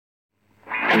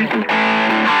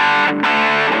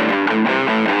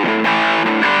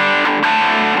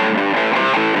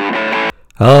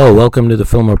Hello, welcome to the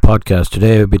Filmer Podcast.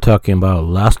 Today we'll be talking about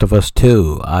Last of Us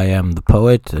 2. I am the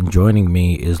poet, and joining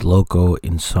me is Loco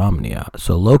Insomnia.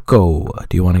 So, Loco,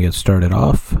 do you want to get started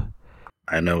off?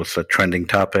 I know it's a trending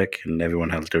topic and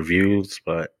everyone has their views,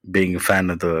 but being a fan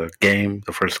of the game,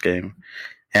 the first game,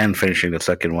 and finishing the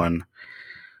second one,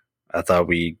 I thought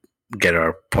we'd get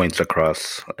our points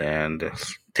across and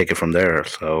take it from there.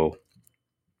 So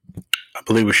I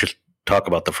believe we should talk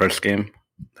about the first game.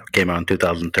 That came out in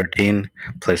 2013,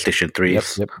 PlayStation 3, Yep.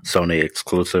 Sony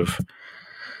exclusive.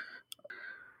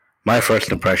 My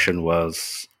first impression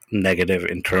was negative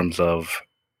in terms of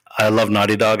I love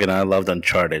Naughty Dog and I loved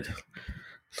Uncharted.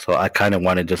 So I kind of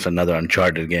wanted just another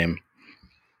Uncharted game.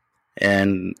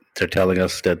 And they're telling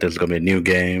us that there's going to be a new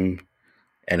game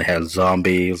and it has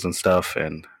zombies and stuff.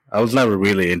 And I was never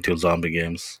really into zombie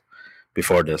games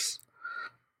before this.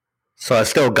 So I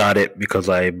still got it because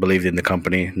I believed in the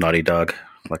company, Naughty Dog.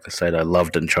 Like I said, I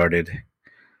loved Uncharted.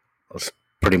 It was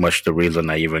pretty much the reason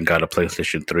I even got a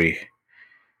PlayStation 3.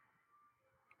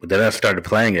 But then I started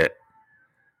playing it.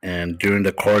 And during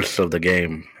the course of the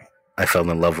game, I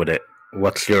fell in love with it.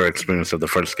 What's your experience of the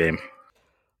first game?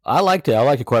 I liked it. I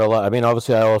liked it quite a lot. I mean,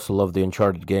 obviously, I also love the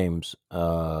Uncharted games.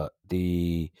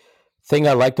 The thing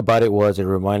I liked about it was it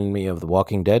reminded me of The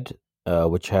Walking Dead,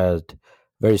 which had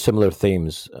very similar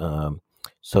themes.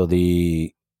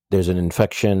 There's an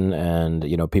infection,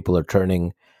 and people are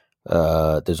turning.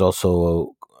 There's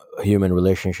also human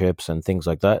relationships and things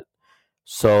like that.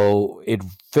 So it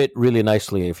fit really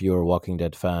nicely if you're a Walking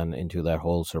Dead fan into that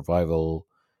whole survival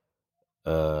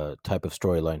type of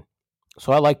storyline.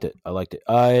 So I liked it.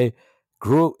 It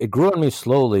grew on me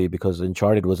slowly because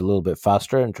Uncharted was a little bit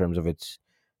faster in terms of its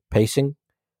pacing,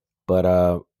 but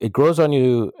it grows on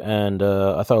you, and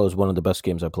I thought it was one of the best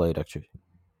games I played, actually.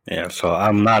 Yeah, so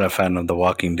I'm not a fan of The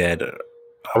Walking Dead.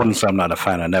 I wouldn't say I'm not a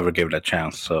fan. I never gave it a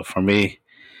chance. So for me,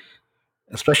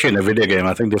 especially in a video game,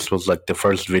 I think this was like the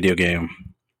first video game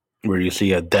where you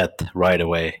see a death right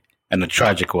away, and a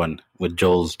tragic one with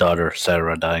Joel's daughter,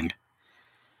 Sarah, dying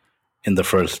in the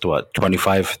first,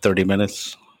 25, 30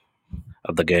 minutes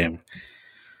of the game.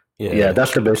 Yeah,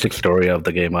 that's the basic story of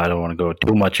the game. I don't want to go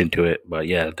too much into it, but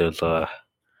yeah, there's a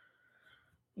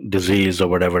disease or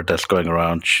whatever that's going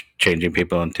around changing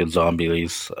people into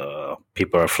zombies.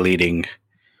 People are fleeing.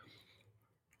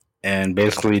 And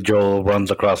basically, Joel runs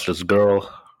across this girl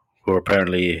who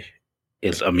apparently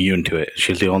is immune to it.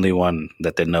 She's the only one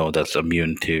that they know that's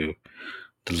immune to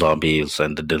the zombies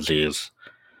and the disease.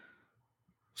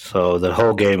 So the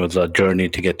whole game is a journey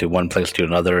to get to one place to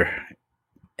another.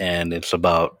 And it's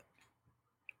about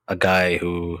a guy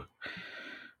who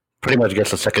pretty much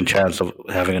gets a second chance of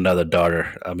having another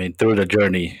daughter. I mean, through the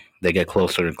journey, they get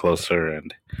closer and closer.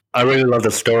 And I really love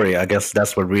the story. I guess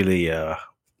that's what really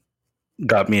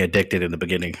got me addicted in the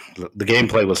beginning. The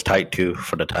gameplay was tight too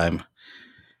for the time,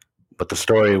 but the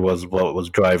story was what was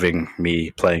driving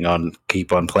me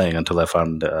keep on playing until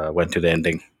I went to the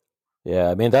ending. Yeah,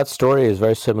 I mean, that story is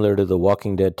very similar to the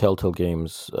Walking Dead Telltale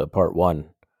Games Part 1,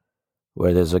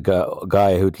 where there's a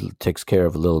guy who takes care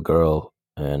of a little girl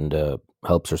and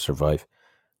helps her survive.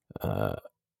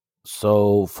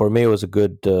 So for me, it was a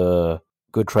good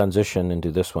transition into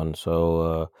this one.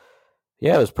 So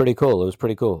yeah, it was pretty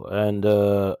cool. And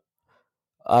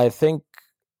I think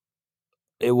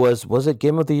it was it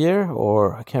Game of the Year,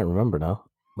 or I can't remember now.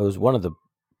 It was one of the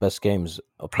best games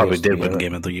of Probably PS3 did win era.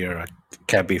 Game of the Year. I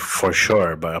can't be for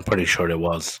sure, but I'm pretty sure it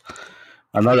was.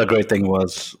 Another great thing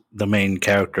was the main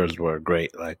characters were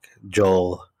great. Like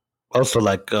Joel. Also,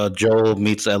 Joel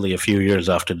meets Ellie a few years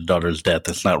after the daughter's death.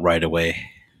 It's not right away.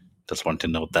 Just want to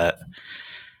note that.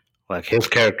 Like his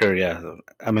character, yeah.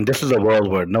 I mean, this is a world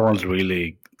where no one's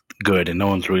really good and no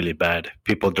one's really bad.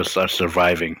 People just are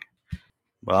surviving.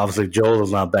 But obviously, Joel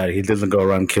is not bad. He doesn't go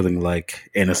around killing like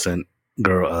innocent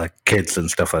kids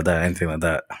and stuff like that, anything like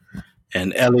that.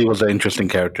 And Ellie was an interesting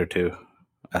character too.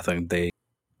 I think they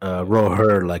wrote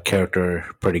her like character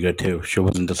pretty good too. She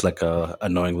wasn't just like a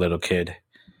annoying little kid.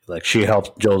 Like she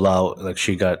helped Joel out. Like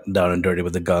she got down and dirty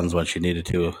with the guns when she needed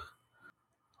to.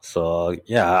 So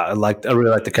yeah, I really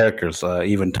liked the characters.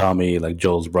 Even Tommy, like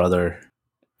Joel's brother.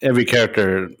 Every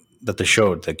character that they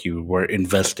showed, like you were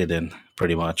invested in,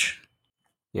 pretty much.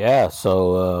 Yeah,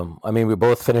 so I mean, we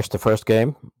both finished the first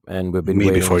game, and we've been Me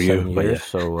waiting before you, 7 but years. yeah.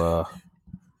 So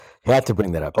you had to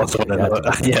bring that up. Also, didn't you? You had to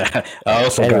bring that up. yeah, I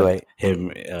also Anyway, got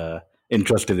him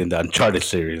interested in the Uncharted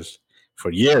series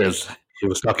for years. He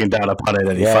was talking down upon it,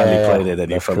 and he finally played it, and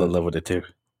he that's fell true. in love with it too.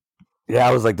 Yeah,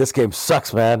 I was like, this game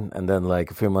sucks, man. And then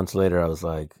like a few months later, I was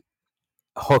like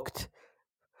hooked.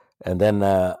 And then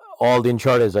all the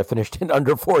Uncharted I finished in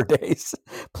under 4 days,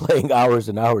 playing hours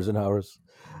and hours and hours.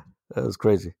 That was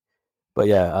crazy. But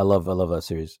yeah, I love that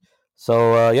series.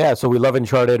 So yeah, so we love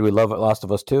Uncharted, we love Last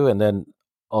of Us 2, and then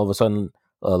all of a sudden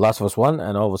Last of Us 1,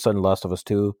 and all of a sudden Last of Us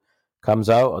 2 comes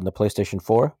out on the PlayStation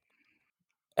 4.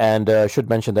 And should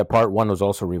mention that Part 1 was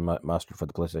also remastered for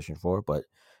the PlayStation 4. But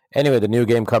anyway, the new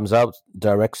game comes out,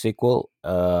 direct sequel.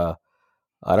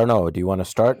 I don't know. Do you want to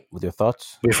start with your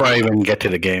thoughts? Before I even get to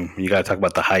the game, you gotta talk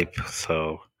about the hype.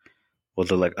 So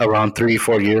was it like around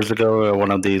 3-4 years ago,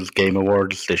 one of these game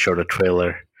awards, they showed a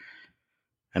trailer,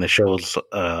 and it shows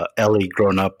Ellie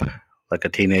grown up like a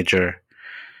teenager,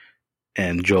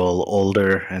 and Joel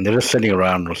older, and they're just sitting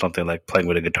around or something, like playing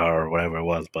with a guitar or whatever it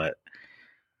was. But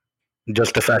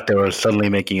just the fact they were suddenly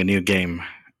making a new game,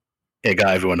 it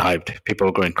got everyone hyped. People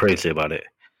were going crazy about it.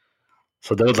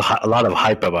 So there was a lot of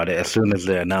hype about it as soon as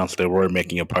they announced they were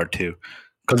making a part two.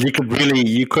 Because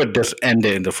you could just end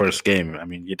it in the first game. I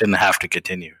mean, you didn't have to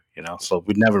continue, you know. So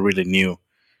we never really knew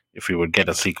if we would get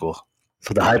a sequel.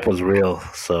 So the hype was real.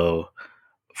 So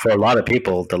for a lot of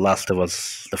people, The Last of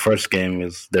Us, the first game,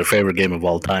 is their favorite game of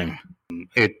all time.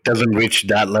 It doesn't reach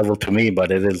that level to me,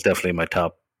 but it is definitely my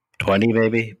top 20,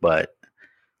 maybe. But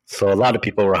so a lot of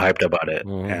people were hyped about it,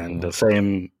 and the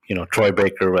same, Troy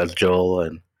Baker as Joel,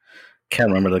 and can't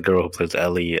remember the girl who plays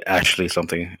Ellie, Ashley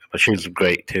something, but she's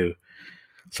great too.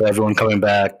 So everyone coming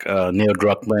back. Neil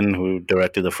Druckmann, who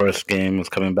directed the first game, is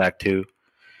coming back too.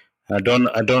 I don't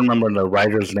remember the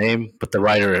writer's name, but the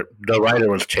writer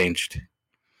was changed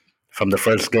from the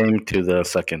first game to the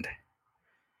second,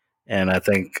 and I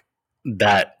think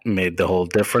that made the whole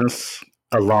difference,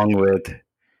 along with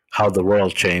how the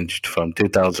world changed from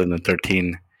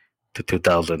 2013 to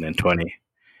 2020.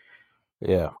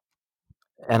 Yeah.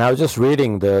 And I was just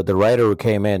reading the writer who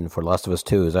came in for Last of Us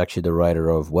 2 is actually the writer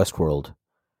of Westworld.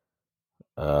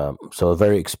 So a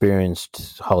very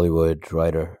experienced Hollywood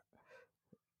writer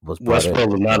was brought in.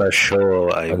 Westworld is not a show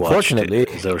I watched. Unfortunately,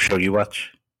 Is there a show you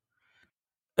watch?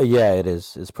 Yeah, it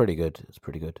is. It's pretty good. It's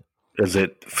pretty good. Is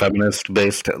it feminist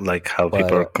based, like how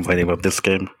people are complaining about this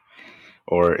game?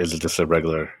 Or is it just a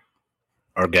regular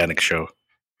organic show?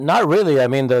 Not really. I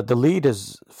mean, the lead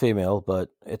is female, but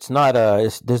it's not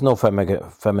there's no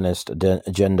feminist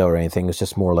agenda or anything. It's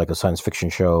just more like a science fiction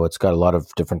show. It's got a lot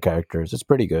of different characters. It's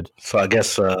pretty good. So I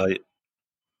guess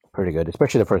pretty good,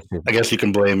 especially the first two. I guess you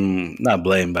can not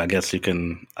blame, but I guess you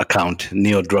can account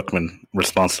Neil Druckmann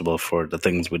responsible for the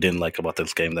things we didn't like about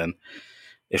this game. Then,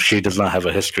 if she does not have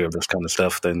a history of this kind of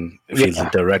stuff, then if he's a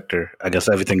director, I guess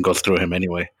everything goes through him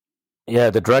anyway.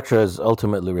 Yeah, the director is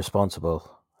ultimately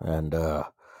responsible, and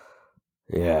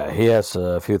yeah, he has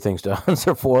a few things to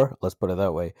answer for. Let's put it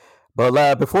that way.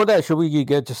 But before that, should we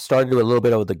get just started with a little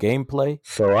bit of the gameplay?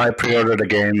 So I pre-ordered the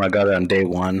game. I got it on day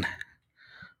one.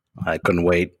 I couldn't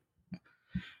wait.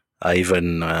 I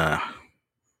even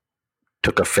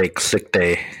took a fake sick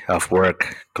day off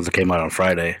work because it came out on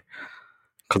Friday.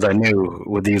 Because I knew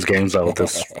with these games I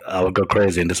would go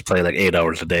crazy and just play like 8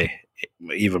 hours a day,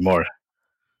 even more.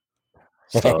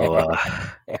 So,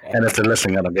 and if they're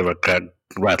listening, I don't give a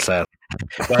rat's ass.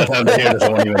 By the time they hear this, I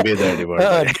won't even be there anymore.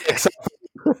 They'll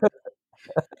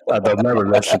never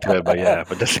listen to it, but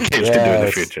just in case they do in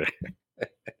the future.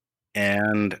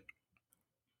 And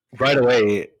right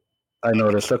away, I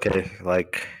noticed, okay,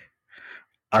 like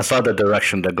I saw the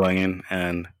direction they're going in,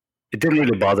 and it didn't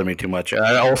really bother me too much.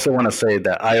 I also want to say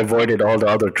that I avoided all the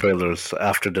other trailers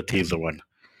after the teaser one,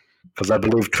 because I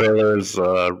believe trailers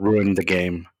ruin the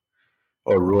game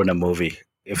or ruin a movie.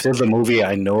 If there's a movie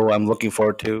I know I'm looking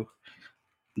forward to,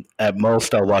 at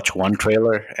most I'll watch one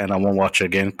trailer and I won't watch it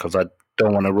again because I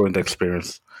don't want to ruin the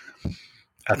experience.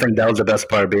 I think that was the best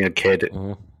part of being a kid.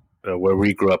 Where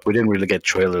we grew up, we didn't really get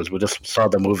trailers. We just saw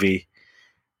the movie,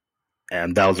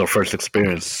 and that was our first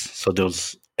experience. So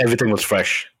everything was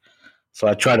fresh. So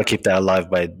I try to keep that alive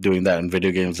by doing that in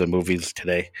video games and movies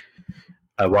today.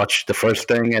 I watch the first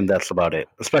thing, and that's about it.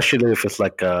 Especially if it's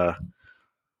like a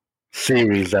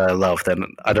series that I love, then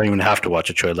I don't even have to watch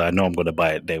a trailer. I know I'm going to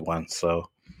buy it day one. So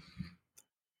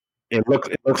it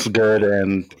looks good,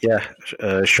 and yeah,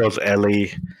 shows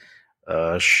Ellie.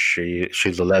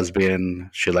 She's a lesbian.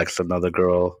 She likes another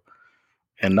girl,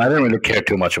 and I didn't really care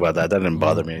too much about that. That didn't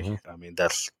bother me. I mean,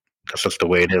 that's just the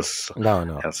way it is.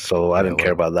 No. And so I didn't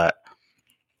care about that.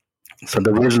 So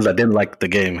the reasons I didn't like the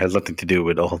game has nothing to do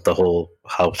with the whole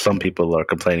how some people are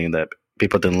complaining that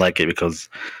people didn't like it because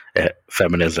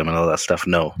feminism and all that stuff.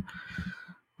 No.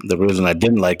 The reason I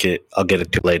didn't like it, I'll get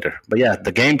it to later. But yeah,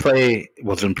 the gameplay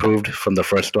was improved from the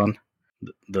first one.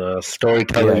 The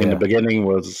storytelling in the beginning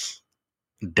was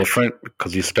different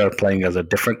because you start playing as a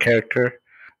different character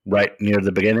right near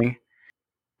the beginning,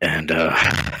 and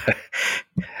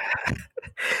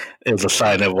it was a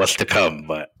sign of what's to come.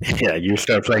 But yeah, you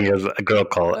start playing as a girl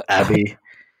called Abby.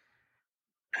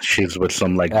 She's with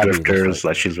some like Abby, that's drifters, right.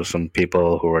 like she's with some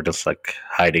people who are just like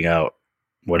hiding out.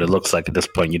 What it looks like at this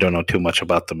point, you don't know too much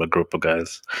about them. A group of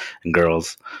guys and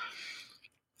girls,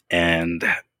 and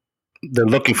they're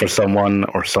looking for someone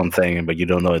or something, but you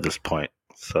don't know at this point.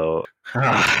 So,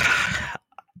 yeah,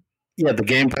 the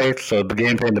gameplay. So the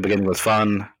gameplay in the beginning was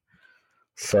fun.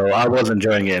 So I was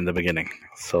enjoying it in the beginning.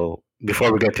 So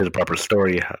before we get to the proper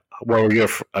story, what were your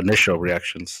initial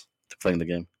reactions to playing the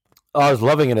game? I was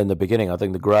loving it in the beginning. I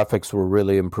think the graphics were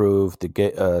really improved.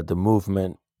 The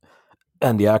movement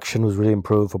and the action was really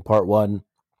improved for part one,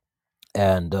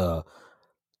 and just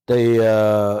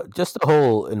the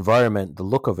whole environment, the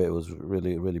look of it was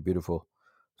really really beautiful.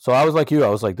 So I was like you. I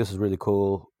was like, this is really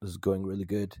cool. This is going really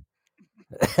good.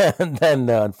 And then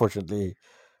unfortunately,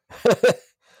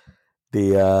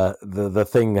 the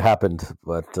thing happened.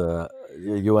 But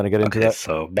you want to get into Okay, that?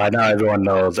 so by now everyone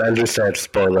knows. As you said,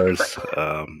 spoilers.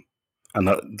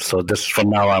 So this from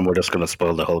now on, we're just gonna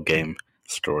spoil the whole game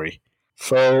story.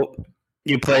 So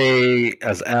you play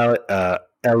as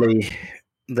Ellie,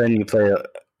 then you play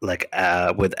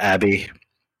with Abby.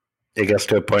 It gets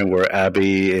to a point where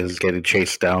Abby is getting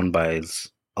chased down by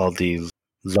all these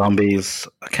zombies.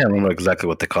 I can't remember exactly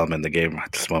what they call them in the game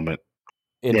at this moment.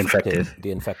 The infected. The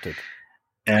infected.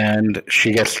 And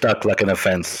she gets stuck like in a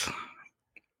fence.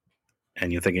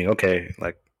 And you're thinking, okay,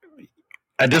 like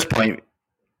at this point,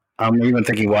 I'm even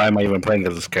thinking, why am I even playing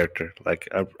as this character? Like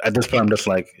at this point, I'm just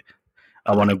like,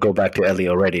 I want to go back to Ellie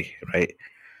already, right?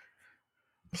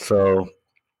 So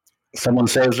someone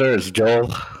saves her. It's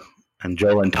Joel, and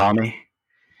Joel and Tommy,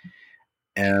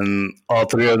 and all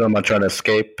three of them are trying to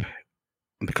escape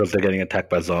because they're getting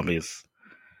attacked by zombies.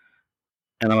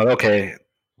 And I'm like, okay,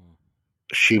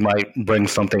 she might bring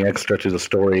something extra to the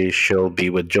story. She'll be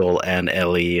with Joel and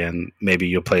Ellie, and maybe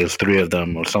you'll play as three of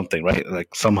them or something, right?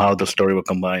 Like somehow the story will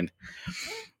combine.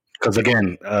 Because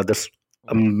again, this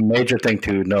a major thing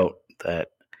to note that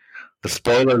the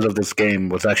spoilers of this game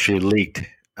was actually leaked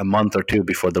a month or two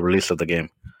before the release of the game.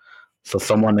 So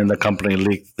someone in the company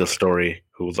leaked the story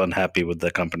who was unhappy with the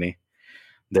company.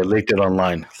 They leaked it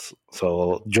online.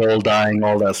 So Joel dying,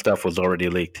 all that stuff was already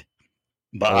leaked.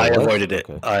 But I avoided it.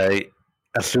 Okay.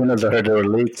 As soon as I heard there were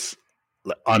leaks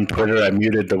on Twitter, I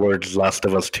muted the words Last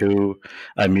of Us 2.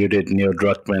 I muted Neil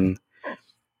Druckmann.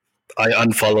 I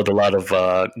unfollowed a lot of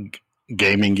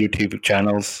gaming YouTube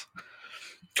channels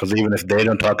because even if they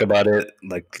don't talk about it,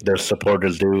 like their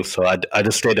supporters do. So I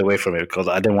just stayed away from it because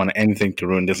I didn't want anything to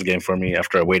ruin this game for me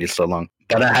after I waited so long.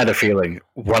 But I had a feeling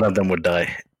one of them would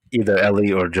die, either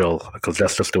Ellie or Joel, because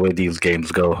that's just the way these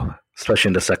games go, especially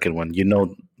in the second one. You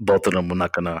know, both of them were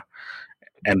not going to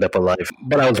end up alive.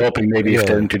 But I was hoping maybe if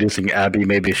they're introducing Abby,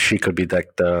 maybe she could be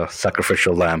like the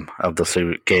sacrificial lamb of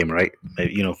the game, right?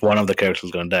 Maybe, you know, if one of the characters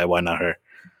is going to die, why not her?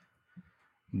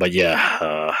 But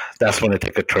yeah, that's when it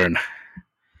took a turn.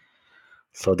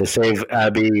 So they save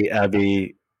Abby.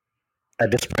 Abby, at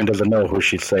this point, doesn't know who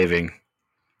she's saving.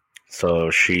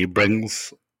 So she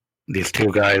brings these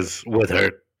two guys with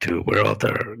her to where all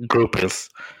their group is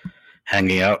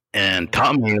hanging out. And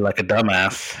Tommy, like a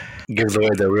dumbass, gives away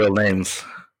their real names.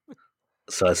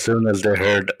 So as soon as they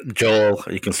heard Joel,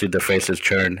 you can see their faces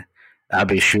turn.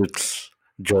 Abby shoots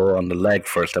Joel on the leg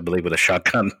first, I believe, with a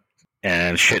shotgun.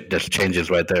 And shit just changes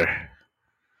right there.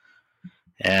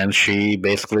 And she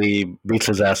basically beats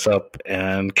his ass up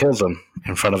and kills him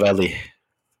in front of Ellie.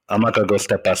 I'm not going to go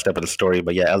step by step of the story,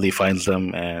 but yeah, Ellie finds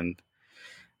them and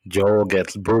Joel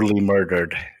gets brutally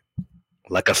murdered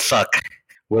like a suck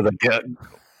with a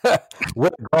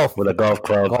with a golf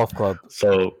club.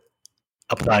 So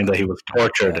applying that he was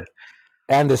tortured. Yeah.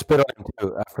 And they spit on him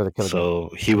too after the killing.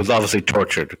 So he was obviously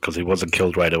tortured because he wasn't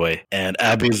killed right away. And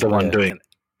Abby's the one doing it.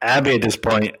 Abby at this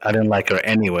point, I didn't like her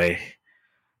anyway.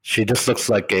 She just looks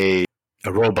like a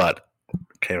robot.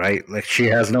 Okay, right? Like she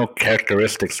has no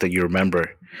characteristics that you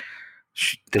remember.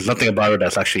 There's nothing about her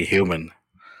that's actually human.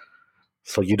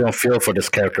 So you don't feel for this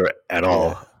character at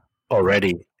all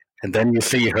already. And then you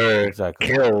see her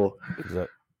kill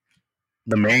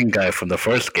the main guy from the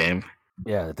first game.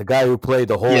 Yeah, the guy who played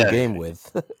the whole game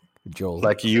with Joel.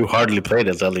 Like you hardly played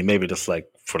as Ellie, maybe just like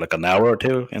for like an hour or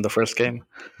two in the first game.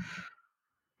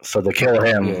 So they kill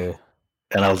him. Yeah.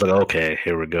 And I was like, okay,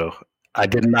 here we go. I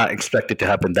did not expect it to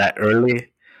happen that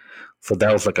early. So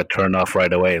that was like a turn off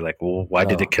right away. Like, well, why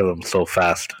did it kill him so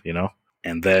fast, you know?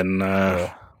 And then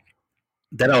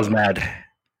then I was mad.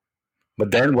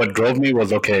 But then what drove me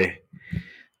was, okay,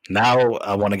 now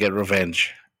I want to get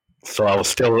revenge. So I was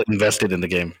still invested in the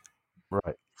game.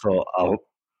 Right.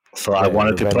 So I Yeah,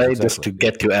 wanted to revenge, play just exactly. to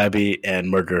get to Abby and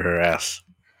murder her ass.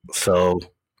 So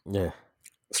Yeah,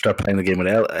 start playing the game with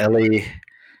Ellie.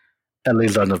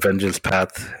 Ellie's on the vengeance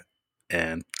path,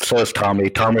 and so is Tommy.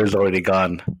 Tommy's already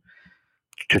gone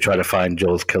to try to find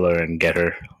Joel's killer and get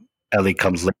her. Ellie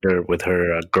comes later with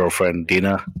her girlfriend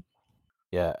Dina.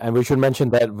 yeah, and we should mention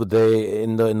that they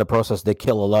in the process they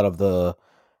kill a lot of the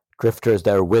drifters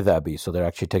that are with Abby, so they're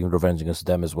actually taking revenge against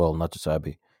them as well, not just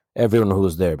Abby. Everyone who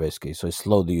was there, basically. So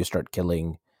slowly you start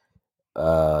killing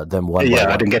them one by Yeah, I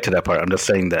one. didn't get to that part. I'm just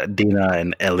saying that Dina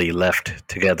and Ellie left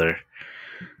together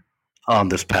on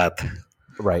this path,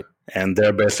 Right. and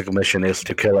their basic mission is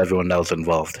to kill everyone else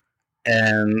involved.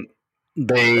 And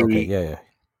Okay. they, Yeah. Yeah.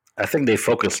 I think they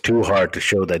focused too hard to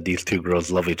show that these two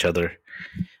girls love each other.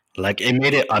 Like it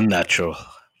made it unnatural.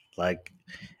 Like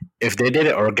if they did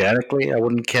it organically, I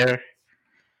wouldn't care.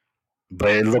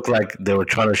 But it looked like they were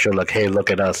trying to show, like, hey, look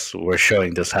at us. We're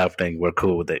showing this happening. We're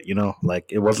cool with it. You know,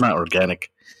 like it was not organic.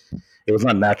 It was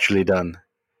not naturally done.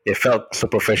 It felt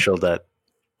superficial that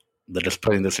they're just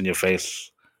putting this in your face.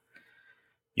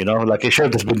 You know, like it should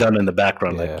have just been done in the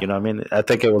background. Like, Yeah. you know what I mean? I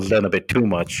think it was done a bit too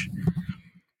much.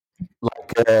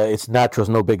 Like it's natural, it's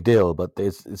no big deal, but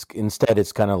it's instead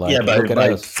it's kind of Yeah, like look at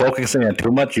by us. focusing on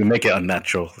too much, you make it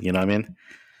unnatural. You know what I mean?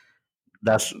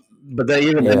 That's, but then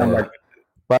even then, Yeah. I'm Yeah. like,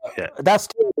 But yeah, that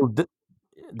still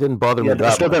didn't bother yeah, me that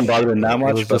that still didn't much. bother me that It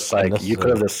much. was But it's just like you could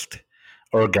have unnecessary.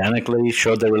 just organically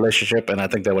showed their relationship, and I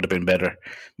think that would have been better.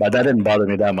 But that didn't bother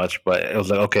me that much. But it was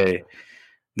like, okay,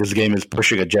 this game is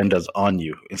pushing agendas on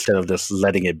you instead of just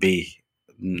letting it be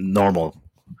normal.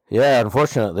 Yeah,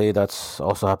 unfortunately, that's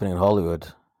also happening in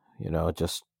Hollywood.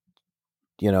 Just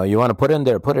you want to put it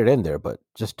in there, but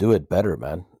just do it better,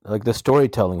 man. Like the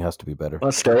storytelling has to be better.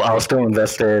 But still, I was still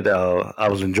invested. I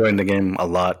was enjoying the game a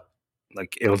lot.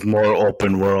 Like it was more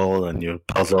open world and your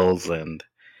puzzles, and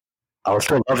I was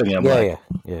still loving it. I'm Yeah, like,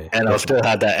 yeah, yeah, and I still definitely.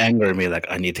 had that anger in me, like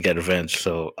I need to get revenge.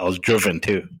 So I was driven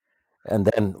too. And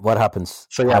then what happens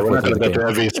So yeah, we're halfway not through gonna the go through game?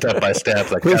 every step by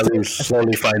step. Like Please Ellie don't.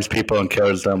 slowly finds people and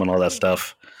kills them and all that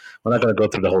stuff. We're not gonna go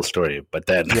through the whole story, but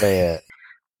then Yeah,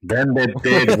 then they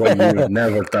did what you yeah.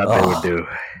 never thought they would Oh, do.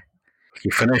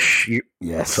 You finish. So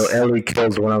yes. Ellie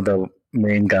kills one of the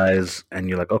main guys, and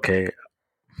you're like, okay.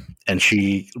 And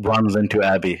she runs into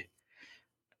Abby.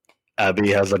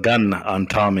 Abby has a gun on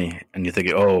Tommy, and you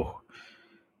think, oh,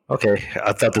 okay.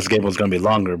 I thought this game was gonna be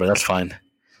longer, but that's fine.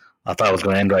 I thought it was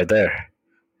gonna end right there,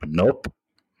 but nope.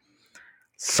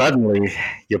 Suddenly,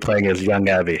 you're playing as young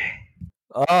Abby.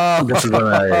 This is when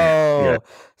yeah. Oh,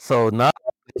 so now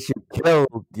that you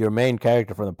killed your main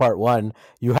character from the part one,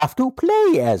 you have to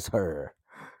play as her.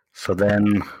 So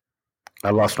then I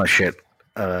lost my shit.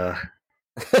 That's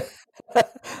when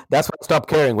I stopped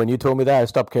caring. When you told me that, I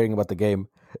stopped caring about the game.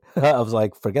 I was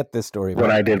like, forget this story, What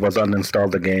man. I did was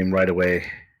uninstall the game right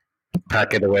away,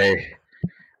 pack it away.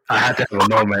 I had to have a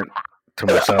moment to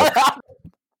myself.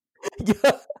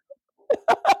 Yeah.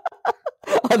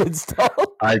 Uninstall.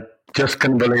 I just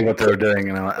couldn't believe what they were doing,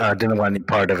 and I didn't want any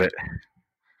part of it.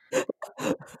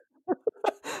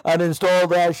 Uninstall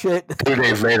that shit. 2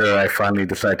 days later, I finally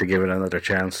decided to give it another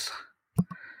chance.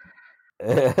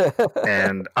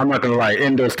 And I'm not gonna lie,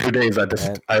 in those 2 days, I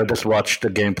just watched the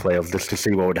gameplay of this to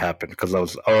see what would happen because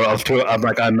I'm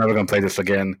like, I'm never gonna play this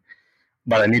again,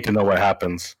 but I need to know what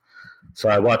happens. So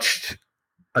I watched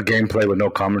a gameplay with no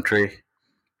commentary.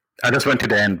 I just went to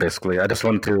the end basically. I just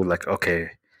went to like, okay,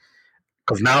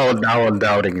 because now I'm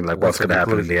doubting like What's what's the gonna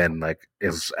happen in the conclusion? end. Like,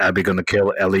 is Abby gonna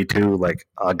kill Ellie too? Like,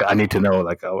 I need to know.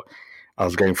 Like, I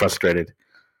was getting frustrated.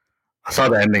 I saw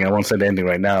the ending. I won't say the ending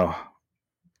right now,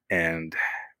 and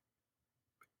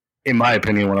in my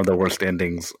opinion, one of the worst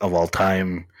endings of all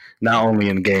time. Not only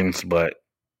in games, but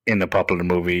in a popular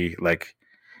movie. Like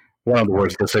one of the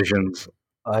worst decisions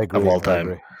I of agree. all I time.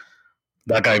 agree.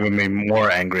 That guy even made me more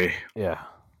angry. Yeah.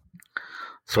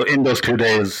 So in those 2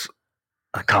 days,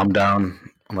 I calmed down.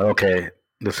 I'm like, okay,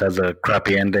 this has a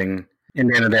crappy ending. In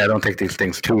the end of the day, I don't take these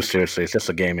things too seriously. It's just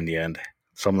a game in the end.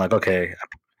 So I'm like, okay,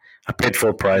 I paid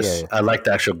full price. Yeah. I like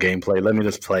the actual gameplay. Let me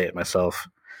just play it myself.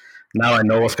 Now I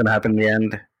know what's going to happen in the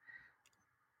end.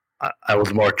 I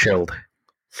was more chilled.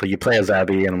 So you play as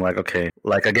Abby, and I'm like, okay,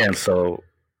 like again. So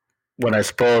when I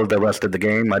spoiled the rest of the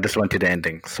game, I just went to the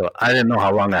ending. So I didn't know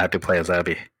how long I had to play as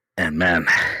Abby. And man,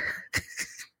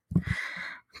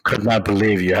 could not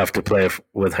believe you have to play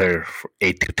with her for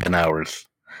 8 to 10 hours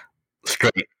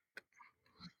straight.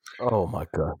 Oh my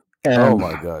god. Oh And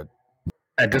my god.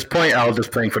 at this point, I was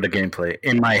just playing for the gameplay.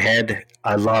 In my head,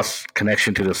 I lost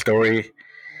connection to the story.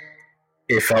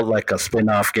 It felt like a spin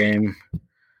off game.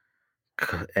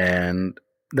 And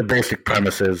the basic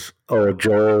premise is, oh,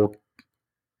 Joel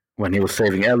when he was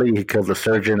saving Ellie, he killed the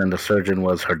surgeon, and the surgeon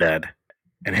was her dad.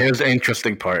 And here's the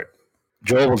interesting part: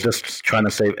 Joel was just trying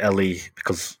to save Ellie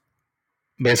because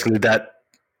basically that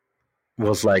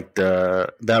was like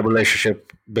that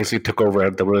relationship basically took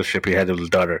over the relationship he had with his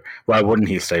daughter. Why wouldn't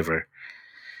he save her?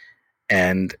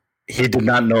 And he did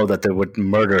not know that they would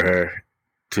murder her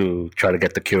to try to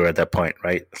get the cure at that point,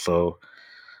 right? So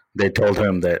they told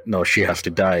him that no, she has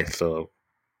to die. So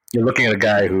you're looking at a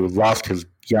guy who lost his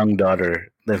young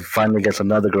daughter, then finally gets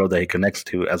another girl that he connects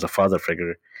to as a father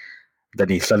figure. Then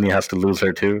he suddenly has to lose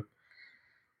her too.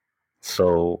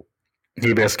 So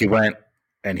he basically went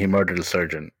and he murdered the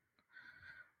surgeon.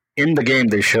 In the game,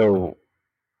 they show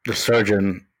the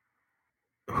surgeon,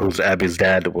 who's Abby's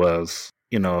dad, was,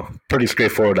 pretty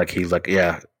straightforward. Like, he's like,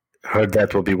 yeah, her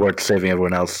death will be worth saving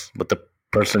everyone else. But the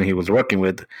person he was working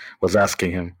with was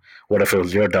asking him, what if it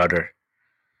was your daughter?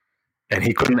 And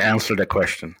he couldn't answer that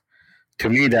question. To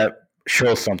me, that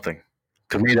shows something.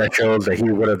 To me, that shows that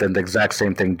he would have done the exact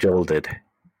same thing Joel did.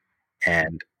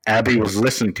 And Abby was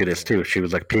listening to this too. She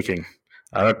was like peeking.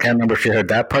 I can't remember if she heard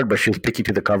that part, but she was peeking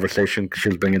to the conversation. She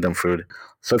was bringing them food.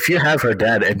 So if you have her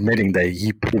dad admitting that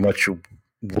he pretty much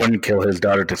wouldn't kill his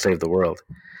daughter to save the world,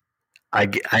 I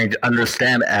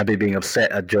understand Abby being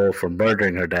upset at Joel for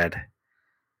murdering her dad.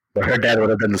 But her dad would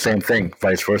have done the same thing,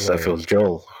 vice versa, if it was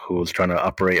Joel who was trying to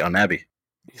operate on Abby.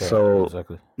 Yeah, so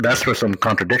exactly. That's where some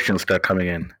contradictions start coming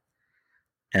in.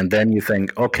 And then you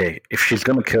think, okay, if she's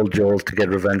going to kill Joel to get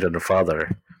revenge on her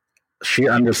father, she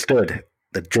understood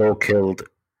that Joel killed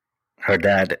her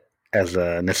dad as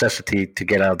a necessity to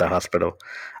get out of the hospital.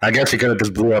 I guess he could have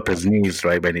just blew up his knees,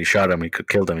 right? When he shot him, he could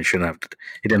kill him. He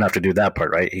didn't have to do that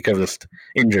part, right? He could have just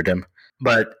injured him.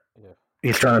 But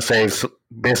he's trying to save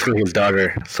basically his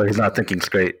daughter, so he's not thinking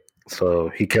straight. So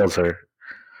he kills her.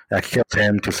 He kills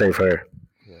him to save her.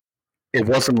 Yeah. It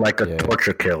wasn't like a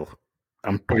torture kill.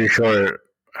 I'm pretty sure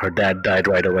her dad died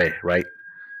right away, right?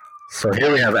 So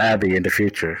here we have Abby in the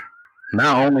future.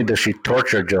 Not only does she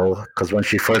torture Joel, because when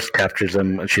she first captures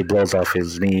him, she blows off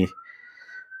his knee,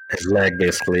 his leg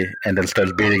basically, and then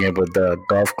starts beating him with the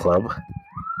golf club.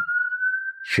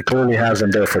 She clearly has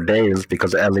him there for days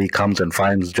because Ellie comes and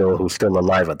finds Joel, who's still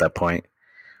alive at that point,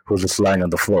 who's just lying on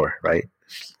the floor, right?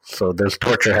 So there's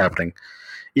torture happening,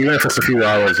 even if it's a few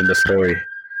hours in the story.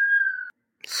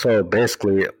 So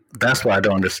basically, that's what I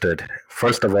don't understood.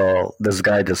 First of all, this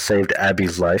guy just saved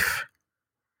Abby's life,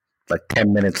 like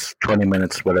 10 minutes, 20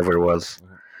 minutes, whatever it was,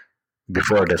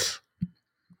 before this.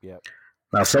 Yep.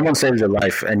 Now, someone saves your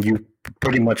life, and you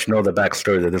pretty much know the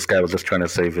backstory that this guy was just trying to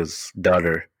save his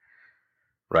daughter,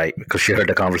 right? Because she heard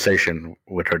the conversation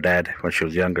with her dad when she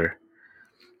was younger.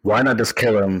 Why not just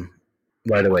kill him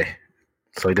right away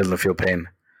so he doesn't feel pain?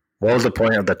 What was the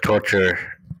point of the torture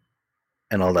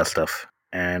and all that stuff?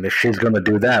 And if she's going to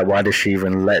do that, why did she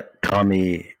even let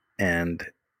Tommy and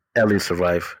Ellie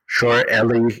survive? Sure,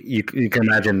 Ellie, you can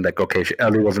imagine, like, okay,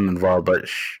 Ellie wasn't involved, but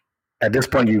at this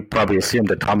point, you probably assume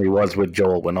that Tommy was with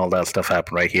Joel when all that stuff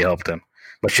happened, right? He helped him.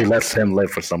 But she lets him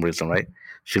live for some reason, right?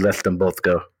 She lets them both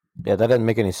go. Yeah, that doesn't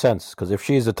make any sense, because if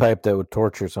she's the type that would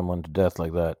torture someone to death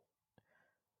like that,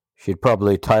 she'd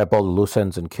probably tie up all the loose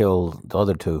ends and kill the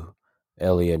other two,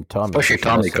 Ellie and Tommy. Especially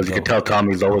Tommy, because you can tell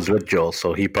Tommy's always with Joel,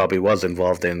 so he probably was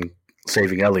involved in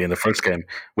saving Ellie in the first game,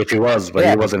 which he was, but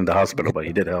he wasn't in the hospital, but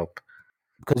he did help.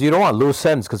 Because you don't want loose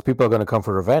ends, because people are going to come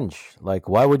for revenge. Like,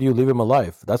 why would you leave him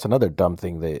alive? That's another dumb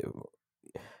thing the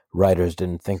writers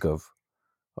didn't think of.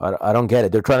 I don't get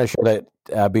it. They're trying to show that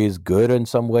Abby is good in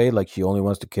some way, like she only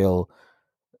wants to kill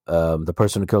the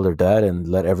person who killed her dad and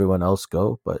let everyone else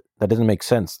go, but that doesn't make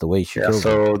sense the way she killed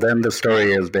him. Then the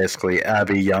story is basically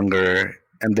Abby younger,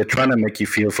 and they're trying to make you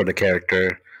feel for the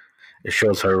character. It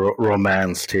shows her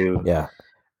romance too. Yeah.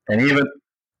 And even...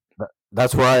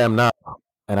 That's where I am now.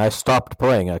 And I stopped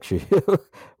playing, actually,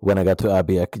 when I got to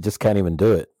Abby. I just can't even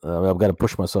do it. I've got to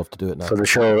push myself to do it now. So they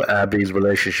show Abby's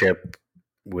relationship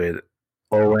with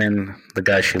Owen, the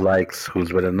guy she likes,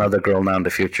 who's with another girl now in the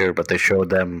future, but they show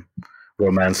them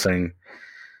romancing.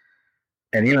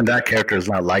 And even that character is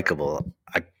not likable.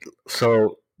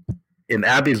 So in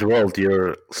Abby's world,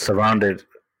 you're surrounded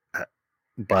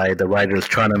by the writers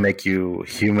trying to make you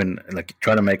human, like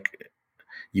trying to make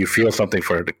you feel something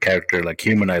for the character, like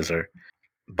humanize her.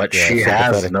 But she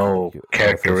has no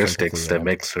characteristics that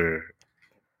makes her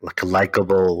like a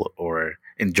likable or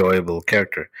enjoyable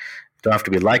character. You don't have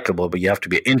to be likable, but you have to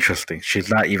be interesting. She's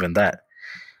not even that.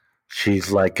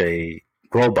 She's like a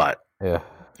robot. Yeah.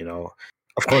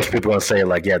 Of course, people are going to say,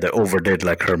 like, yeah, they overdid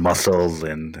like her muscles,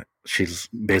 and she's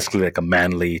basically like a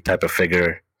manly type of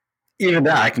figure. Even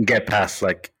that I can get past,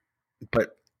 like,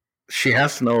 but she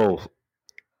has no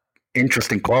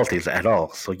interesting qualities at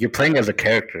all. So you're playing as a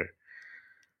character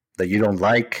that you don't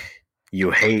like,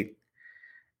 you hate,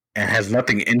 and has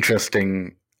nothing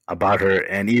interesting about her.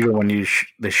 And even when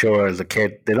they show her as a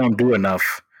kid, they don't do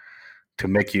enough to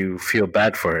make you feel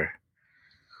bad for her.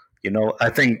 I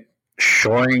think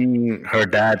showing her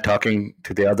dad talking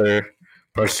to the other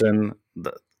person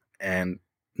and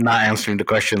not answering the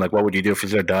question like, "What would you do if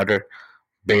it's your daughter?"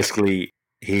 Basically,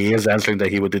 he is answering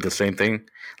that he would do the same thing,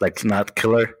 like not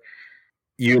kill her.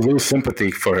 You lose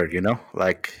sympathy for her,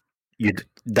 like you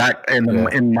that Yeah.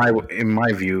 in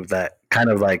my view that kind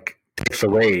of like takes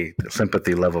away the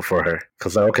sympathy level for her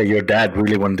because okay, your dad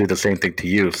really want to do the same thing to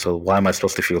you, so why am I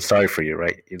supposed to feel sorry for you,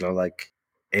 right? Like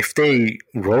if they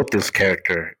wrote this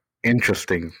character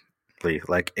interestingly,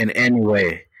 like in any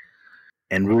way,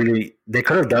 and really they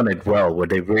could have done it well, where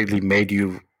they really made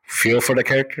you feel for the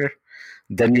character,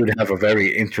 then you'd have a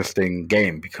very interesting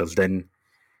game because then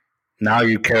now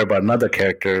you care about another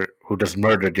character who just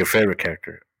murdered your favorite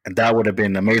character. And that would have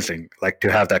been amazing, like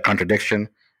to have that contradiction.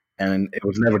 And it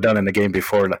was never done in the game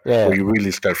before, Yeah. where you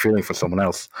really start feeling for someone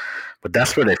else. But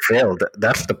that's where they failed.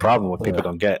 That's the problem. What people Yeah.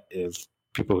 don't get is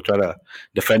people who try to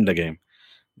defend the game.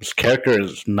 This character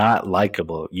is not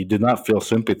likable. You do not feel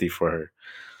sympathy for her.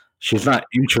 She's not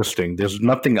interesting. There's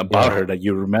nothing about Yeah. her that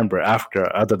you remember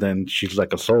after, other than she's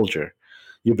like a soldier.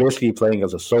 You're basically playing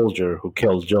as a soldier who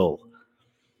killed Joel.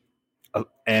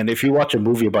 And if you watch a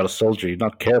movie about a soldier, you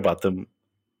don't care about them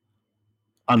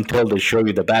until they show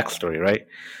you the backstory, right?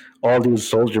 All these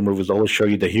soldier movies always show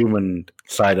you the human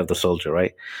side of the soldier,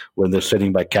 right? When they're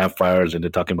sitting by campfires and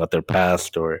they're talking about their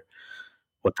past or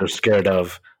what they're scared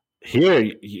of. Here,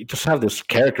 you just have this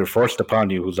character forced upon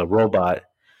you who's a robot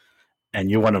and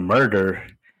you want to murder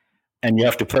and you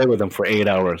have to play with them for 8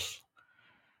 hours.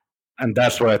 And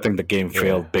that's where I think the game Yeah.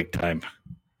 failed big time.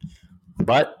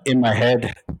 But in my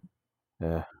head,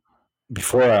 Yeah.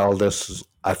 before all this,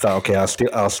 I thought, okay,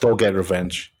 I'll still get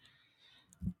revenge,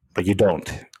 but you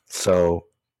don't. So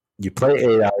you play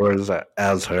 8 hours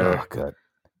as her, Oh god.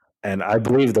 and I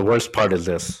believe the worst part is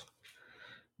this: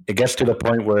 it gets to the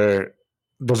point where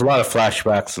there's a lot of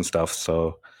flashbacks and stuff.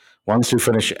 So once you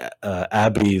finish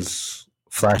Abby's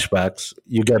flashbacks,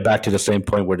 you get back to the same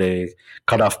point where they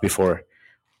cut off before,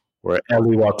 where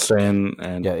Ellie walks in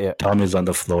and Yeah. Yeah. Tommy's on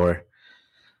the floor.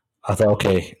 I thought,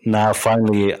 okay, now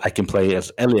finally I can play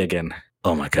as Ellie again.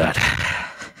 Oh my god.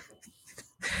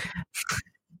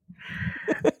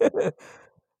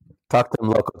 Talk to them,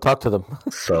 local. Talk to them.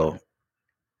 So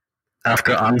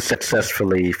after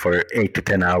unsuccessfully for 8 to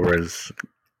 10 hours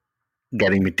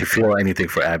getting me to feel anything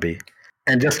for Abby.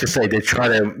 And just to say, they try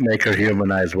to make her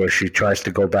humanized, where she tries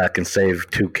to go back and save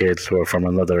two kids who are from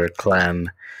another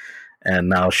clan, and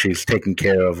now she's taking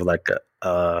care of like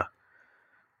a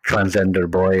transgender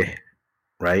boy,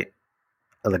 right?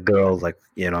 The girl, like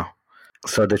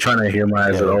So they're trying to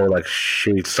humanize Yeah. it. Yeah. Oh, like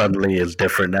she suddenly is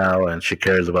different now, and she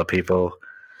cares about people.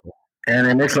 And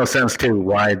it makes no sense too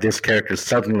why this character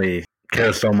suddenly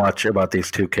cares so much about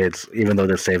these two kids, even though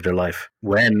they saved their life.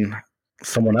 When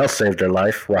someone else saved their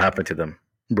life, what happened to them?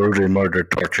 Brutally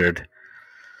murdered, tortured,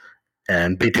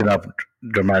 and beaten up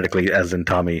dramatically, as in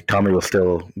Tommy. Tommy was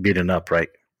still beaten up, right?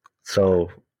 So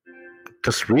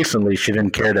just recently, she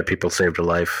didn't care that people saved her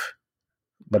life,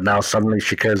 but now suddenly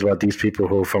she cares about these people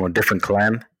who are from a different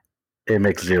clan. It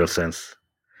makes zero sense.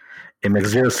 It makes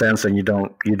zero sense, and you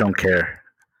don't care.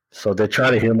 So they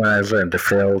try to humanize her, and they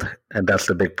failed, and that's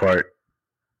the big part.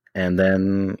 And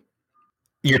then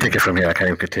you take it from here. I can't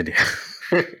even continue.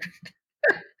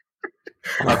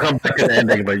 I'll come back to the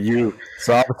ending, but you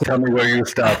So tell me where you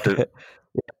stopped it,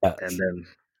 yeah, and then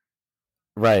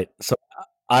right. So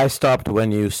I stopped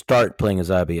when you start playing as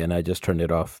Abby, and I just turned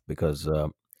it off because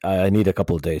I need a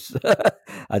couple of days.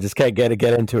 I just can't get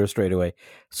into her straight away.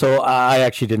 So I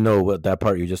actually didn't know what that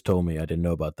part you just told me. I didn't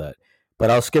know about that. But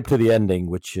I'll skip to the ending,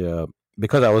 which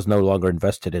because I was no longer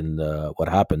invested in what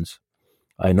happens.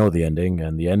 I know the ending,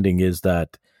 and the ending is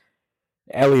that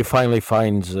Ellie finally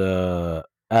finds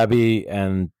Abby,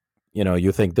 and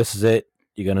you think this is it.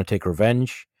 You're gonna take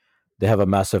revenge. They have a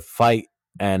massive fight,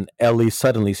 and Ellie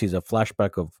suddenly sees a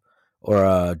flashback of or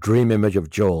a dream image of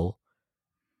Joel,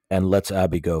 and lets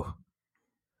Abby go.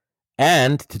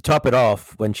 And to top it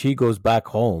off, when she goes back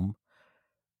home,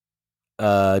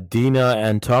 Dina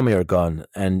and Tommy are gone,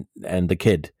 and the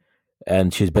kid,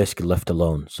 and she's basically left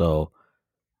alone. So,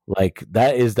 like,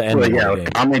 that is the well, ending of the yeah, game.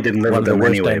 Tommy didn't live One with of the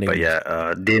them worst anyway, but endings.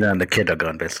 yeah, Dina and the kid are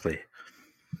gone basically.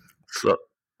 So,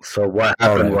 so what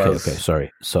All right. happened Okay. Okay. was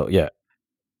Sorry. So yeah.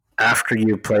 after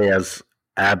you play as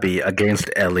Abby against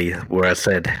Ellie, where I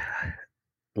said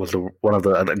was one of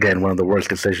the worst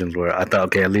decisions. Where I thought,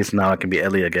 okay, at least now I can be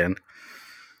Ellie again.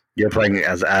 You're playing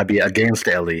as Abby against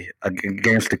Ellie,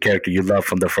 against the character you love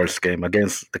from the first game,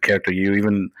 against the character you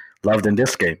even loved in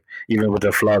this game. Even with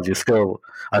their flaws, I still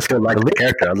The like the lead,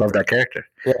 character. I love that character,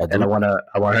 yeah, and I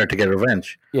want her to get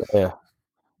revenge. yeah, yeah,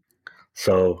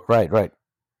 So right, right.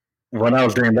 when I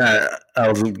was doing that, I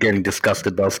was getting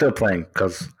disgusted, but I was still playing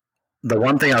because the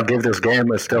one thing I'll give this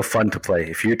game is still fun to play.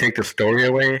 If you take the story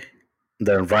away,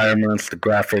 the environments, the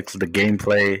graphics, the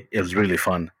gameplay is really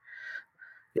fun.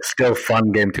 It's still a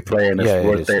fun game to play, and it's Yeah, it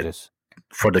worth is. It it is.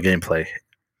 for the gameplay.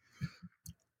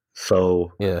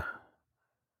 So Yeah,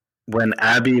 when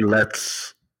Abby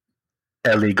lets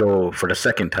Ellie go for the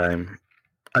second time,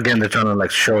 again they're trying to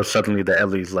like show suddenly that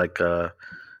Ellie's like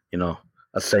you know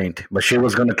a saint, but she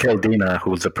was gonna kill Dina,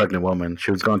 who was a pregnant woman.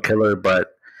 She was gonna kill her,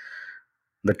 but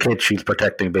the kid she's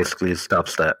protecting basically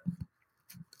stops that.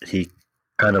 He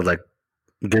kind of like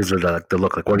gives her the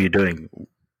look like, "What are you doing?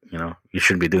 You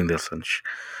shouldn't be doing this."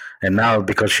 And now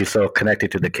because she's so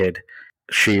connected to the kid,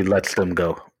 she lets them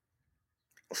go.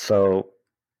 So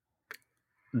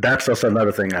that's also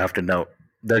another thing I have to note.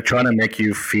 They're trying to make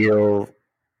you feel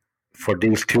for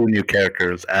these two new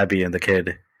characters, Abby and the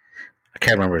kid. I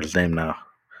can't remember his name now.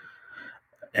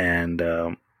 And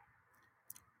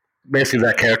basically,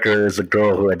 that character is a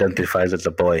girl who identifies as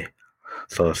a boy.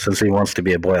 So since he wants to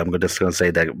be a boy, I'm just going to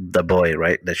say that the boy,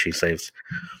 right, that she saves.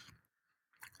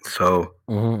 So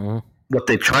mm-hmm. what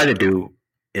they try to do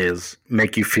is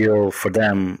make you feel for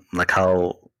them like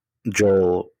how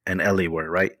Joel and Ellie were,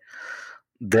 right?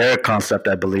 Their concept,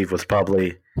 I believe, was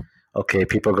probably okay.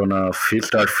 People are gonna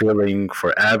start feeling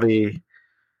for Abby,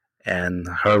 and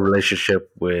her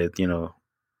relationship with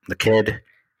the kid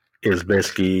is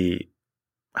basically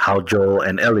how Joel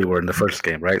and Ellie were in the first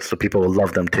game, right? So people will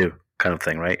love them too, kind of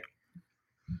thing, right?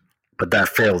 But that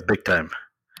failed big time.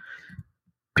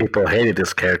 People hated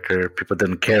this character. People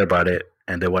didn't care about it,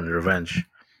 and they wanted revenge.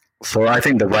 So I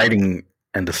think the writing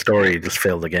and the story just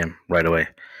failed the game right away.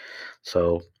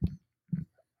 So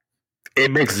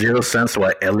it makes zero sense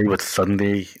why Ellie would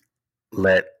suddenly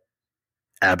let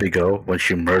Abby go when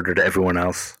she murdered everyone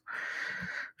else.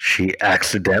 She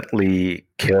accidentally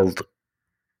killed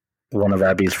one of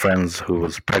Abby's friends who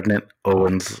was pregnant, with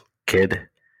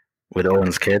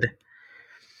Owen's kid.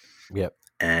 Yep,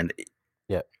 And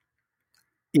yep.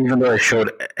 even though it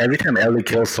showed every time Ellie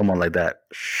kills someone like that,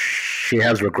 she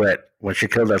has regret. When she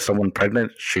killed that someone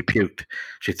pregnant, she puked.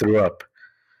 She threw up.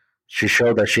 She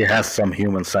showed that she has some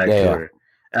human side Yeah, to yeah, her.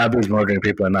 Abby's murdering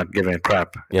people and not giving a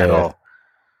crap yeah, at yeah. all.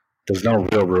 There's no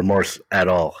real remorse at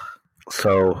all.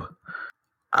 So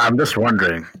I'm just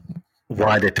wondering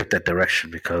why they took that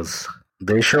direction because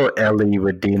they show Ellie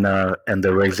with Dina and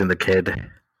they're raising the kid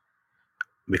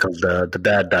because the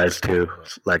dad dies too,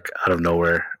 like out of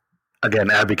nowhere. Again,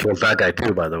 Abby kills that guy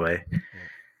too, by the way.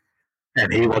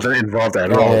 And he wasn't involved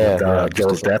at Yeah, all yeah, with yeah.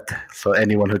 Joel's death. So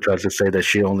anyone who tries to say that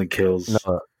she only kills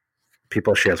No,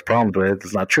 people she has problems with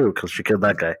is not true because she killed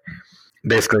that guy.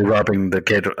 Basically robbing the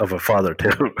kid of a father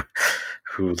too,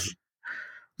 who's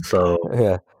so.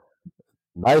 yeah.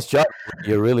 Nice job.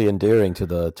 You're really endearing to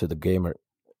the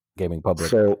gaming public.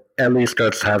 So Ellie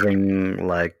starts having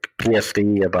like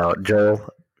PSD about Joel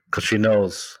because she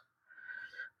knows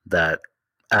that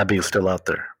Abby is still out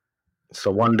there. So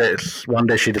one day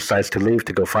she decides to leave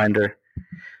to go find her.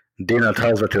 Dina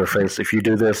tells her to her face, "If you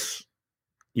do this,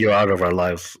 you're out of our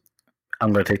lives.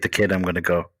 I'm gonna take the kid. I'm gonna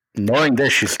go." Knowing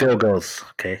this, she still goes.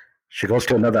 Okay, she goes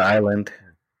to another island.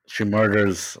 She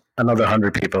murders another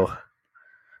 100 people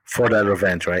for that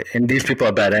revenge, right? And these people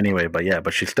are bad anyway, but yeah,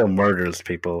 but she still murders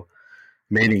people,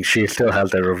 meaning she still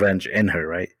has that revenge in her,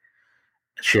 right?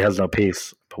 She has no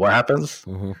peace. But what happens?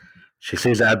 Mm-hmm. She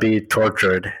sees Abby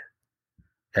tortured,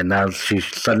 and now she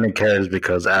suddenly cares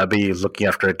because Abby is looking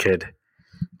after a kid,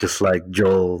 just like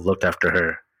Joel looked after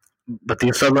her. But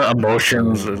these other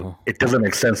emotions, Mm-hmm. it doesn't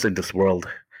make sense in this world.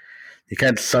 You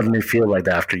can't suddenly feel like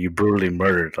that after you brutally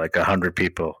murdered like 100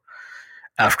 people.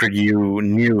 After you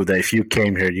knew that if you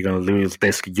came here, you're gonna lose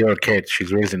basically your kid.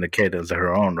 She's raising the kid as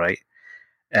her own, right?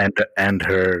 And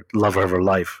her love of her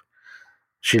life.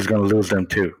 She's gonna lose them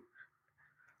too.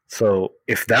 So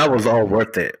if that was all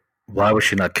worth it, why would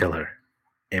she not kill her?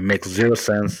 It makes zero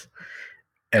sense.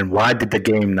 And why did the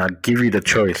game not give you the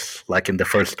choice like in the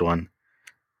first one,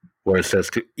 where it says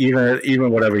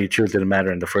even whatever you choose didn't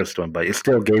matter in the first one, but it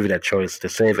still gave you that choice to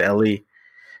save Ellie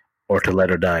or to let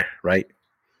her die, right?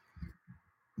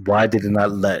 Why did it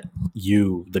not let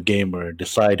you, the gamer,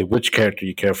 decide which character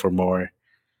you care for more,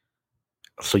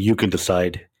 so you can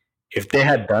decide? If they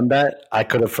had done that, I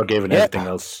could have forgiven Yeah, everything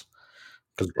else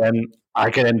because then I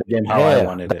could end the game how I yeah.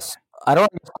 wanted it. That's I don't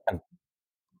understand.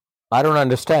 I don't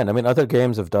understand. I mean, other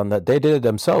games have done that. They did it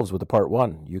themselves with the part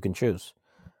one. You can choose.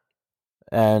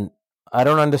 And I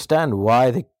don't understand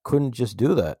why they couldn't just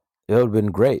do that. It would have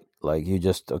been great. Like, you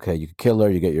just, okay, you kill her,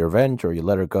 you get your revenge, or you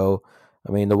let her go.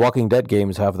 I mean, the Walking Dead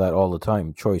games have that all the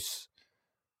time, choice.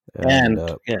 And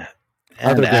And yeah,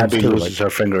 other and games Abby too, loses like, her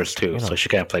fingers too, you so know, she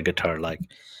can't play guitar. Like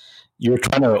you're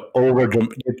you're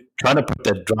trying to put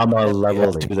the drama level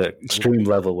Ellie. to the extreme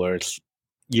level where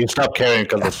you stop caring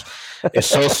because it's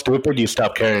so stupid. You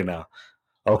stop caring now.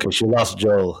 Okay, she lost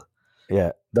Joel.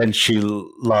 Yeah. Then she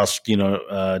lost,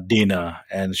 Dina,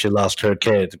 and she lost her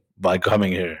kid by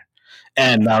coming here.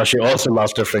 And now she also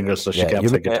lost her fingers, so she Yeah. can't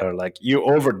play guitar. Like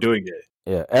you're overdoing it.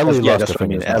 Yeah. Ellie Yeah, lost that's her what I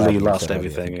mean. fingers, not Ellie Abby. You lost said Ellie, I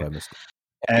think, everything, by mistake.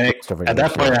 and Lost her at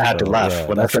that fingers, point, yeah. I had to So, laugh yeah,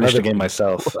 when I that's finished the another. game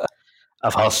myself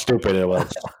of how stupid it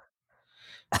was.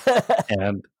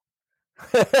 And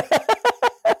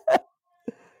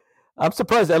I'm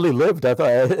surprised Ellie lived. I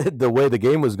thought the way the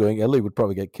game was going, Ellie would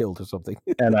probably get killed or something.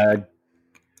 and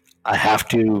I have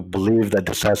to believe that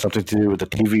this has something to do with the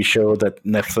TV show that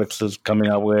Netflix is coming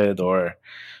out with or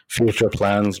future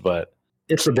plans, but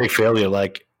it's a big failure.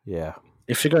 Like Yeah.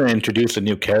 if you're going to introduce a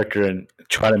new character and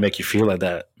try to make you feel like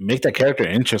that, make that character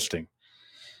interesting.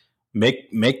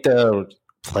 Make the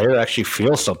player actually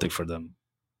feel something for them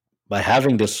by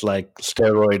having this like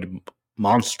steroid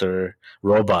monster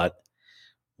robot.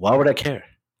 Why would I care?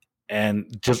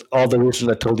 And just all the reasons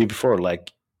I told you before,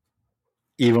 like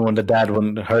even when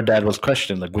her dad was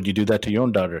questioned, like, would you do that to your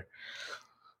own daughter?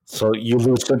 So you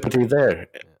lose sympathy there.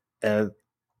 And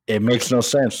it makes no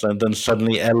sense. And then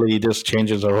suddenly Ellie just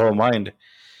changes her whole mind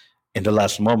in the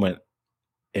last moment.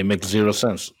 It makes zero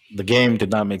sense. The game did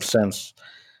not make sense.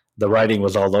 The writing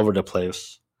was all over the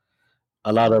place.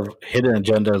 A lot of hidden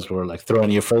agendas were like thrown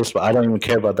in your face, but I don't even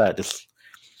care about that. Just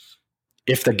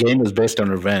if the game is based on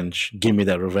revenge, give me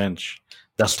that revenge.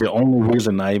 That's the only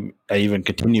reason I even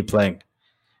continue playing.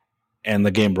 And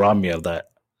the game robbed me of that.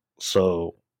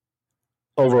 So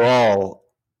overall,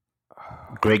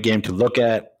 great game to look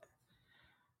at.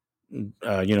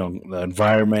 The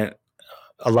environment,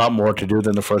 a lot more to do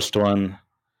than the first one.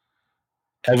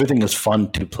 Everything is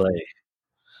fun to play,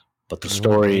 but the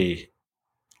story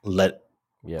let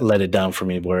Yeah. let it down for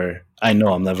me. Where I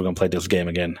know I'm never gonna play this game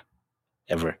again,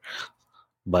 ever.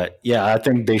 But yeah, I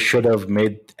think they should have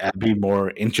made Abby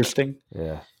more interesting.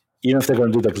 Yeah. Even if they're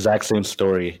gonna do the exact same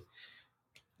story,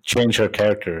 change her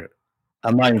character.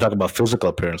 I'm not even talking about physical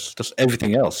appearance, just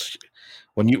everything else.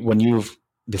 When you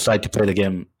decide to play the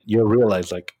game, you'll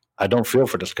realize like I don't feel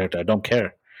for this character. I don't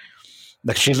care.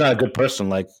 Like she's not a good person.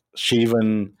 Like she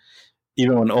even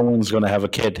when Owen's gonna have a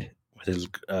kid with his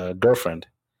girlfriend,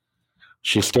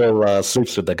 she still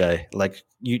sleeps with the guy. Like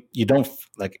you don't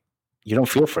like you don't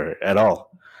feel for her at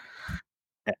all.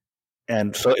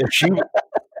 And so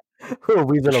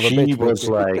Weasel if of a she bitch, was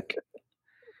basically. like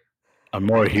a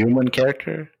more human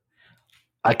character,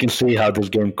 I can see how this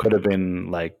game could have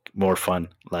been like more fun.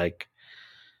 Like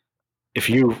if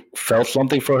you felt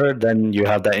something for her, then you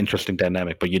have that interesting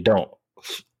dynamic, but you don't.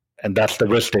 And that's the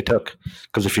risk they took.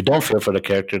 Because if you don't feel for the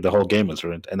character, the whole game is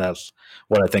ruined. And that's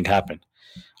what I think happened.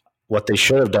 What they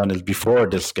should have done is before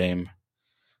this game,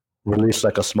 release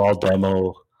like a small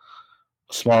demo,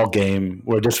 small game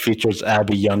where this features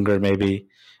Abby younger, maybe.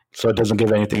 So it doesn't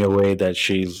give anything away that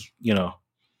she's,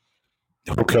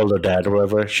 who killed her dad or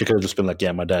whatever. She could have just been like,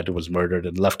 yeah, my dad was murdered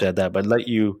and left it at that. But let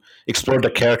you explore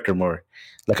the character more,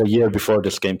 like a year before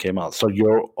this game came out. So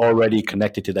you're already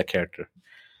connected to that character.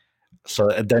 So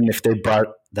then if they brought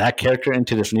that character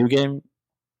into this new game,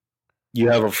 you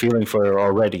have a feeling for her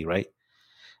already, right?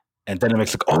 And then it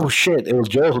makes like, oh shit, it was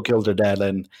Joel who killed her dad,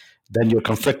 and then you're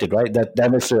conflicted, right?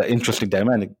 That makes it an interesting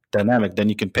dynamic. Then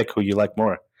you can pick who you like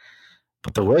more.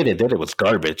 But the way they did it was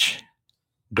garbage.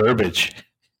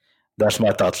 That's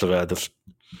my thoughts about this.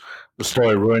 The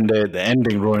story ruined it. The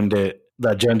ending ruined it.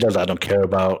 The agendas I don't care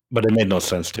about, but it made no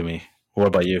sense to me. What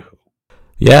about you?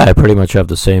 Yeah, I pretty much have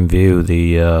the same view.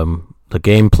 The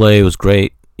gameplay was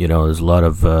great. You know, there's a lot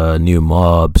of new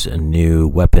mobs and new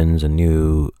weapons and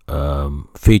new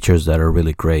features that are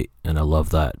really great, and I love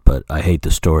that. But I hate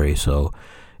the story, so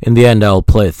in the end, I'll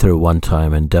play it through one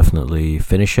time and definitely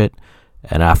finish it.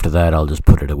 And after that, I'll just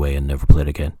put it away and never play it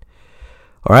again.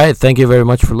 All right, thank you very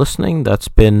much for listening. That's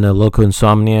been Loco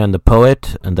Insomnia and the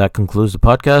Poet, and that concludes the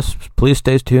podcast. Please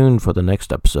stay tuned for the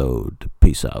next episode.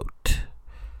 Peace out.